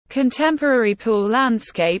Contemporary pool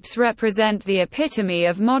landscapes represent the epitome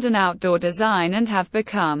of modern outdoor design and have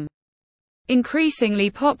become increasingly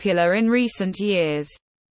popular in recent years.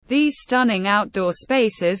 These stunning outdoor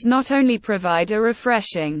spaces not only provide a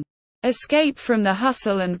refreshing escape from the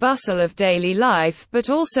hustle and bustle of daily life but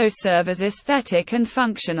also serve as aesthetic and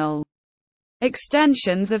functional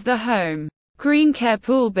extensions of the home. Greencare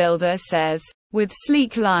Pool Builder says, with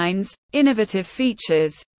sleek lines, innovative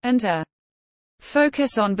features, and a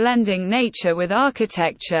focus on blending nature with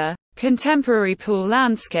architecture, contemporary pool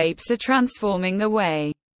landscapes are transforming the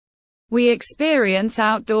way we experience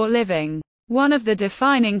outdoor living. One of the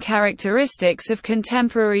defining characteristics of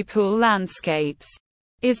contemporary pool landscapes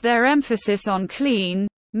is their emphasis on clean,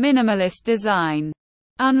 minimalist design.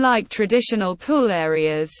 Unlike traditional pool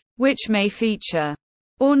areas, which may feature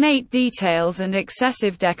ornate details and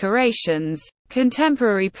excessive decorations,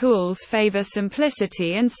 contemporary pools favor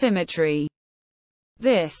simplicity and symmetry.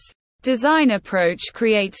 This design approach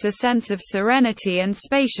creates a sense of serenity and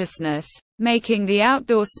spaciousness, making the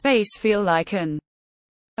outdoor space feel like an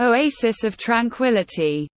oasis of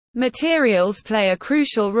tranquility. Materials play a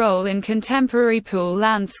crucial role in contemporary pool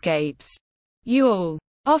landscapes. You'll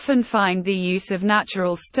often find the use of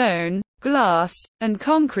natural stone, glass, and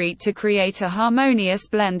concrete to create a harmonious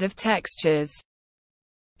blend of textures.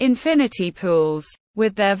 Infinity pools,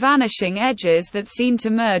 with their vanishing edges that seem to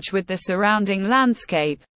merge with the surrounding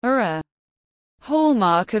landscape, are a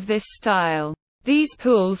hallmark of this style. These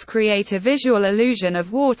pools create a visual illusion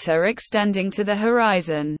of water extending to the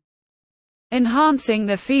horizon, enhancing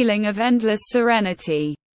the feeling of endless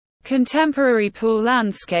serenity. Contemporary pool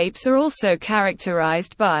landscapes are also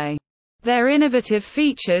characterized by their innovative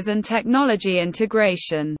features and technology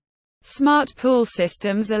integration. Smart pool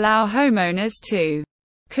systems allow homeowners to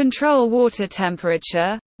control water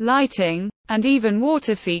temperature, lighting, and even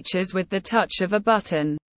water features with the touch of a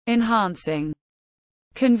button, enhancing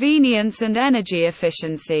convenience and energy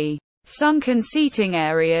efficiency. Sunken seating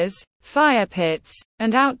areas, fire pits,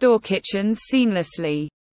 and outdoor kitchens seamlessly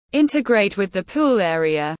integrate with the pool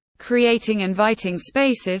area, creating inviting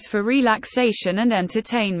spaces for relaxation and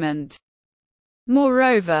entertainment.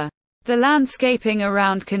 Moreover, the landscaping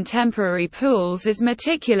around contemporary pools is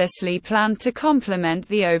meticulously planned to complement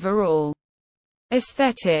the overall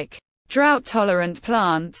aesthetic. Drought-tolerant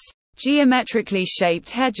plants, geometrically shaped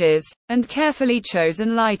hedges, and carefully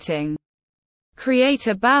chosen lighting create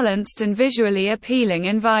a balanced and visually appealing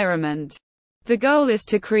environment. The goal is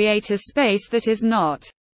to create a space that is not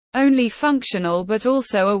only functional but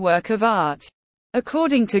also a work of art.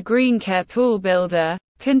 According to Greencare Pool Builder,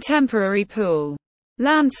 contemporary pool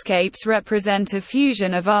landscapes represent a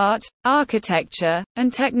fusion of art, architecture,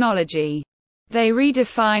 and technology. They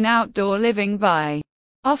redefine outdoor living by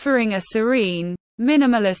offering a serene,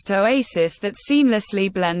 minimalist oasis that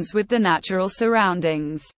seamlessly blends with the natural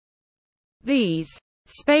surroundings. These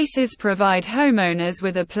spaces provide homeowners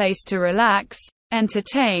with a place to relax,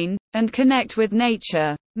 entertain, and connect with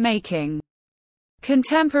nature, making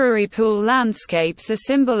contemporary pool landscapes a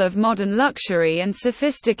symbol of modern luxury and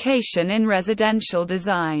sophistication in residential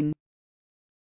design.